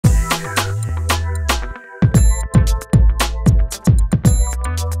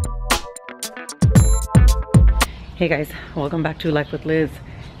Hey guys, welcome back to Life with Liz.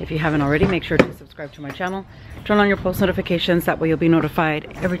 If you haven't already, make sure to subscribe to my channel. Turn on your post notifications, that way you'll be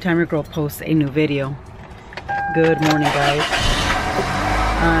notified every time your girl posts a new video. Good morning guys.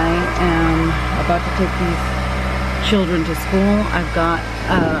 I am about to take these children to school. I've got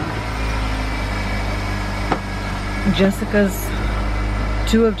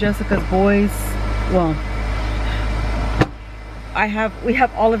two of Jessica's boys. Well, we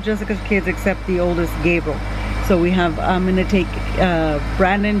have all of Jessica's kids except the oldest, Gabriel. So we have, I'm gonna take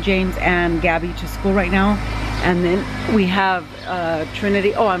Brandon, James, and Gabby to school right now. And then we have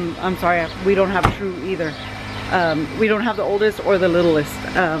Trinity. Oh, I'm sorry, we don't have True either. We don't have the oldest or the littlest.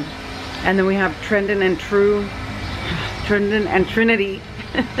 And then we have Trendon and Trinity.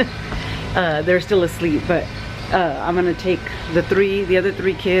 They're still asleep, but I'm gonna take the other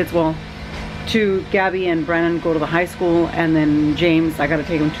three kids. Well, two, Gabby and Brandon, go to the high school, and then James, I gotta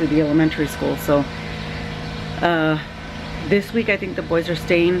take him to the elementary school. So this week I think the boys are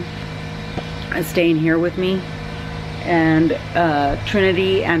staying here with me, and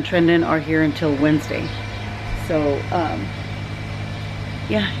Trinity and Trendon are here until Wednesday. So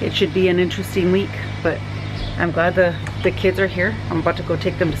yeah, it should be an interesting week, but I'm glad the kids are here. I'm about to go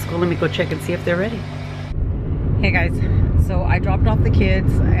take them to school. Let me go check and see if they're ready. Hey guys, so I dropped off the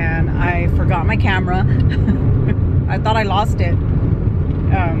kids and I forgot my camera. I thought I lost it,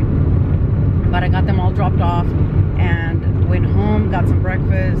 but I got them all dropped off and went home, got some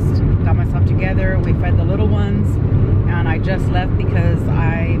breakfast, got myself together. We fed the little ones, and I just left because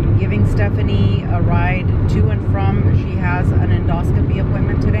I'm giving Stephanie a ride to and from. She has an endoscopy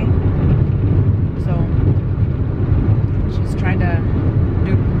appointment today, so she's trying to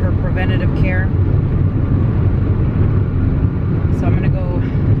do her preventative care. So I'm gonna go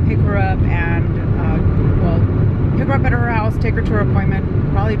pick her up and well, pick her up at her house, take her to her appointment,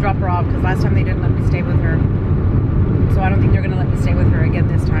 probably drop her off, because last time they didn't let me stay with her. So I don't think they're gonna let me stay with her again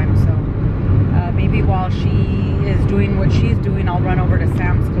this time. So maybe while she is doing what she's doing, I'll run over to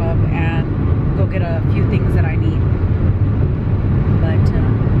Sam's Club and go get a few things that I need. But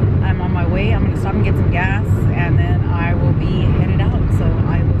I'm on my way. I'm gonna stop and get some gas, and then I will be headed out. So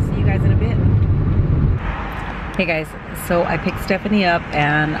I will see you guys in a bit. Hey guys, so I picked Stephanie up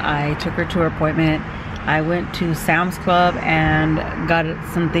and I took her to her appointment. I went to Sam's Club and got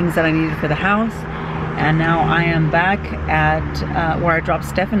some things that I needed for the house. And now I am back at where I dropped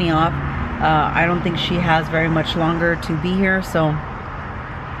Stephanie off. I don't think she has very much longer to be here, so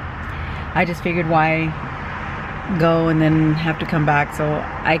I just figured why go and then have to come back. So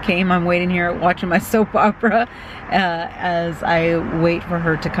I came, I'm waiting here watching my soap opera as I wait for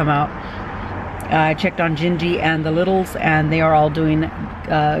her to come out. I checked on Gingy and the littles, and they are all doing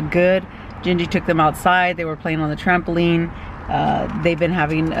good. Gingy took them outside. They were playing on the trampoline. They've been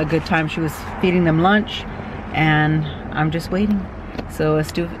having a good time. She was feeding them lunch, and I'm just waiting. So as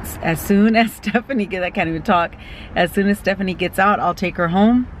soon as Stephanie gets, I can't even talk. As soon as Stephanie gets out, I'll take her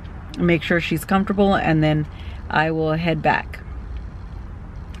home, make sure she's comfortable, and then I will head back.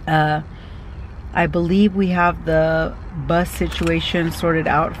 I believe we have the bus situation sorted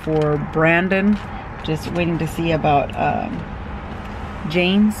out for Brandon. Just waiting to see about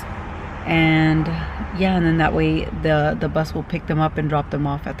James. And yeah, and then that way the bus will pick them up and drop them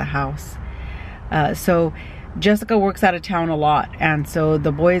off at the house. So Jessica works out of town a lot, and so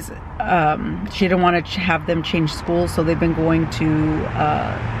the boys, she didn't want to have them change schools, so they've been going to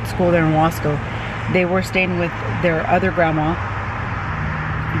school there in Wasco. They were staying with their other grandma,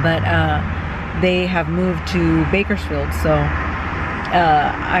 but they have moved to Bakersfield. So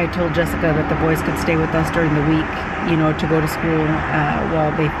I told Jessica that the boys could stay with us during the week, you know, to go to school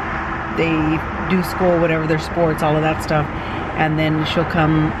while they do school, whatever, their sports, all of that stuff. And then she'll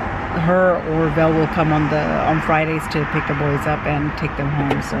come, her or Vel will come on Fridays to pick the boys up and take them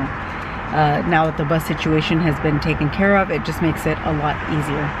home. So now that the bus situation has been taken care of, it just makes it a lot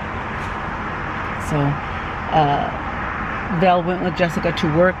easier. So Vel went with Jessica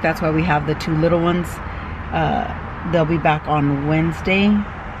to work. That's why we have the two little ones. They'll be back on Wednesday,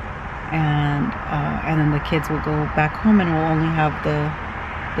 and then the kids will go back home, and we'll only have the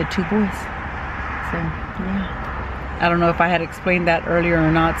two boys. So yeah, I don't know if I had explained that earlier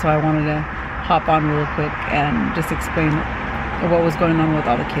or not, so I wanted to hop on real quick and just explain what was going on with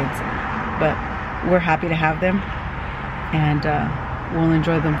all the kids. But we're happy to have them, and we'll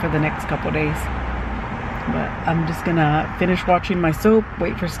enjoy them for the next couple days. But I'm just gonna finish watching my soap,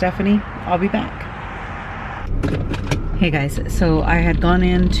 wait for Stephanie. I'll be back. Hey guys, so I had gone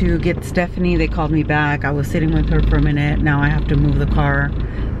in to get Stephanie. They called me back. I was sitting with her for a minute. Now I have to move the car.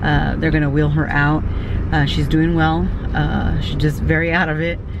 They're gonna wheel her out. She's doing well. She's just very out of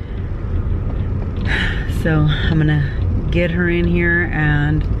it. So I'm gonna get her in here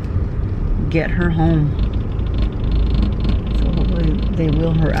and get her home. So hopefully they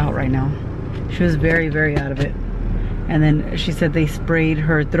wheel her out right now. She was very, very out of it. And then she said they sprayed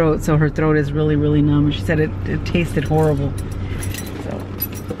her throat, so her throat is really, really numb. She said it tasted horrible. So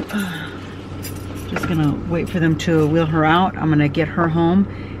just gonna wait for them to wheel her out. I'm gonna get her home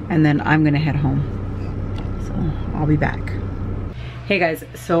and then I'm gonna head home. So I'll be back. Hey guys,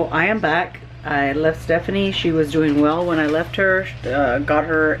 so I am back. I left Stephanie. She was doing well when I left her. Got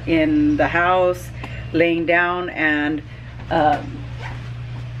her in the house, laying down, and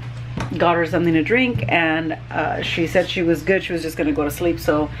got her something to drink, and she said she was good. She was just gonna go to sleep,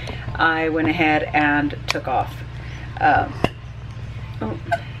 so I went ahead and took off.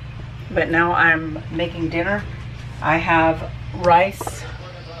 But now I'm making dinner. I have rice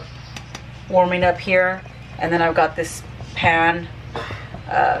warming up here, and then I've got this pan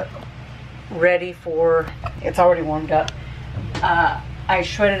ready for, it's already warmed up. I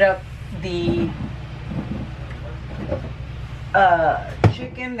shredded up the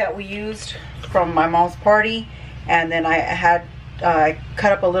chicken that we used from my mom's party, and then I had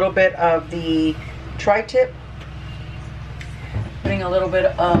cut up a little bit of the tri-tip, putting a little bit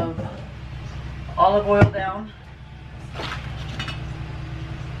of olive oil down.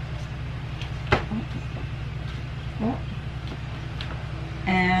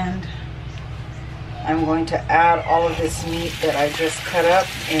 And I'm going to add all of this meat that I just cut up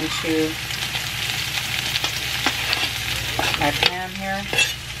into my pan here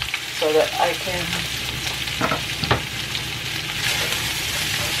so that I can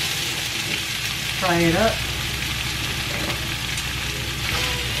fry it up.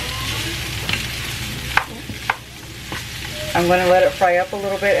 I'm going to let it fry up a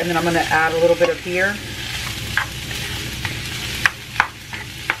little bit, and then I'm going to add a little bit of beer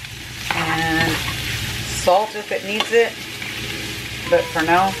and salt if it needs it, but for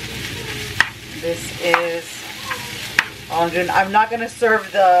now this is all I'm doing. I'm not going to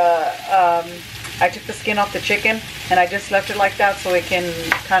serve the I took the skin off the chicken and I just left it like that so it can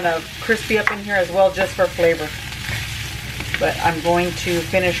kind of crispy up in here as well, just for flavor. But I'm going to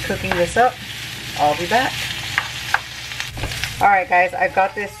finish cooking this up. I'll be back. Alright guys, I've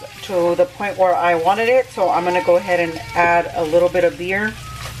got this to the point where I wanted it, so I'm going to go ahead and add a little bit of beer.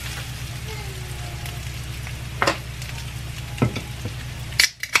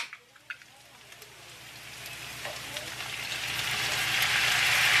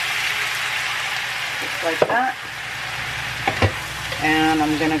 Just like that. And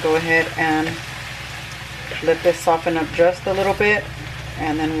I'm going to go ahead and let this soften up just a little bit,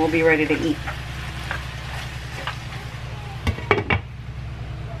 and then we'll be ready to eat.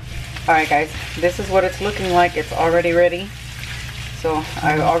 Alright guys, this is what it's looking like. It's already ready. So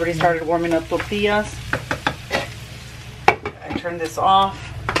I already started warming up tortillas. I turned this off.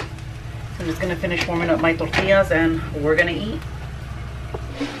 I'm just going to finish warming up my tortillas and we're going to eat.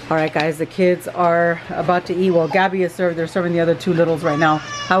 Alright guys, the kids are about to eat. Well, Gabby is served. They're serving the other two littles right now.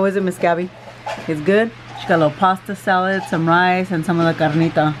 How is it, Miss Gabby? It's good? She got a little pasta salad, some rice, and some of the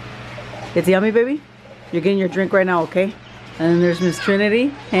carnita. It's yummy, baby? You're getting your drink right now, okay? And then there's Miss Trinity.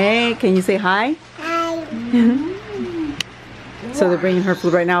 Hey, can you say hi? Hi. So they're bringing her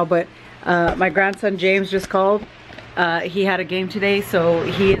food right now, but my grandson James just called. He had a game today, so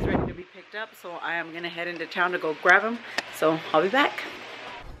he is ready to be picked up. So I am going to head into town to go grab him. So I'll be back.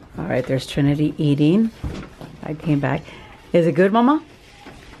 All right, there's Trinity eating. I came back. Is it good, Mama?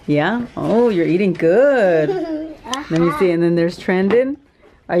 Yeah? Oh, you're eating good. Let me see. And then there's Trendon.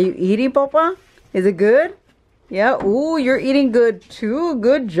 Are you eating, Papa? Is it good? Yeah, ooh, you're eating good too.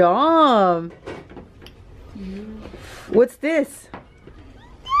 Good job. What's this?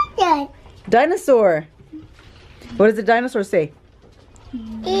 Dinosaur. What does the dinosaur say?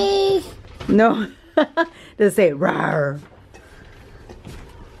 No. Does it say rawr?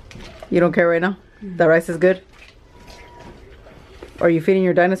 You don't care right now? The rice is good? Are you feeding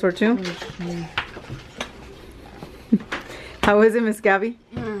your dinosaur too? How is it, Miss Gabby?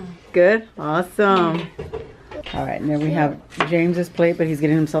 Good? Awesome. Alright, and then we have James's plate, but he's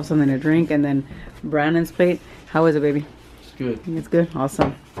getting himself something to drink, and then Brandon's plate. How is it, baby? It's good. It's good?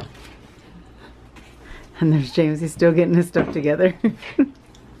 Awesome. And there's James. He's still getting his stuff together.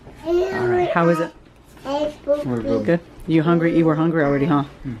 Alright, how is it? We're good. Good? You hungry? You were hungry already, huh?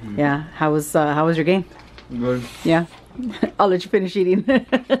 Mm-hmm. Yeah. How was your game? Good. Yeah? I'll let you finish eating.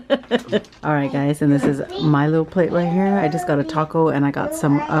 Alright guys, and this is my little plate right here. I just got a taco and I got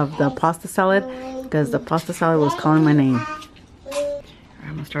some of the pasta salad because the pasta salad was calling my name.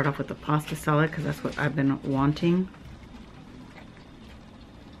 I'm gonna start off with the pasta salad because that's what I've been wanting.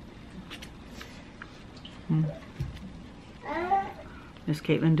 Miss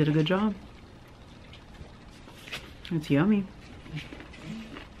Caitlin did a good job. It's yummy.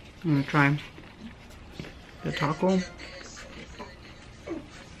 I'm gonna try the taco.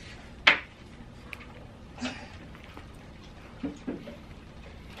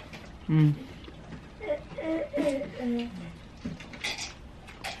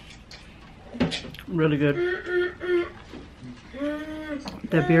 Really good.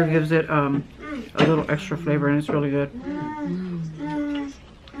 The beer gives it a little extra flavor, and it's really good.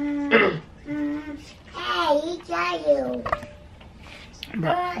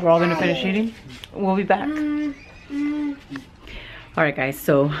 But we're all gonna finish eating. We'll be back. All right, guys.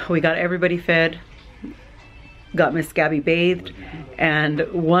 So we got everybody fed. Got Miss Gabby bathed, and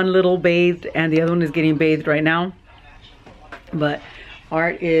one little bathed, and the other one is getting bathed right now. But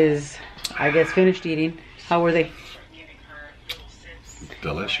Art is, I guess, finished eating. How were they?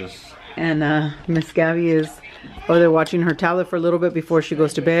 Delicious. And Miss Gabby is over there watching her tablet for a little bit before she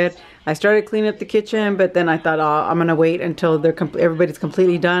goes to bed. I started cleaning up the kitchen, but then I thought, oh, I'm gonna wait until everybody's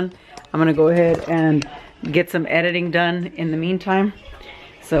completely done. I'm gonna go ahead and get some editing done in the meantime.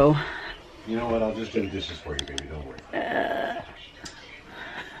 So, you know what? I'll just do the dishes for you, baby. Don't worry.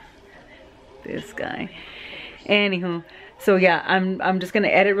 This guy. Anywho, so yeah, I'm just gonna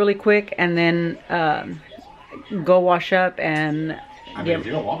edit really quick and then go wash up and I mean, if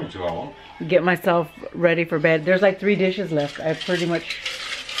you don't want me to, I won't. Get myself ready for bed. There's like 3 dishes left. I pretty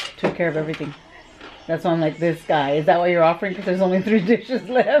much took care of everything. That's why I'm like, this guy. Is that what you're offering? Because there's only 3 dishes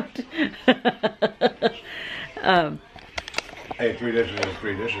left. Hey, 3 dishes is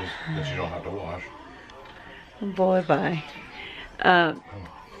 3 dishes that you don't have to wash. Boy, bye.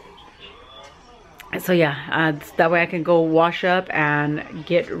 So yeah, that way I can go wash up and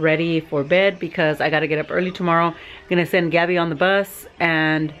get ready for bed because I got to get up early tomorrow. I'm gonna send Gabby on the bus,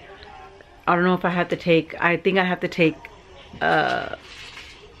 and I don't know if I have to take, I think I have to take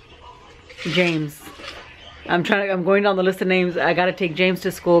James. I'm going down the list of names. I got to take James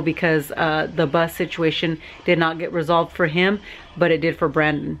to school because the bus situation did not get resolved for him, but it did for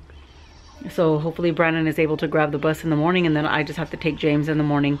Brandon. So hopefully Brandon is able to grab the bus in the morning, and then I just have to take James in the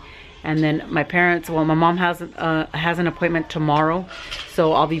morning. And then my parents, well, my mom has an appointment tomorrow,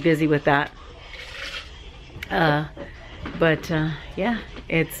 so I'll be busy with that. Yeah,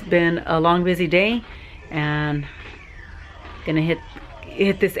 it's been a long, busy day, and gonna hit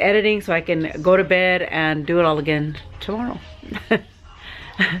this editing so I can go to bed and do it all again tomorrow.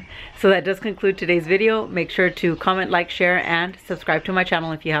 So that does conclude today's video. Make sure to comment, like, share, and subscribe to my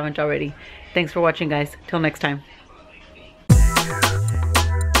channel if you haven't already. Thanks for watching, guys. Till next time.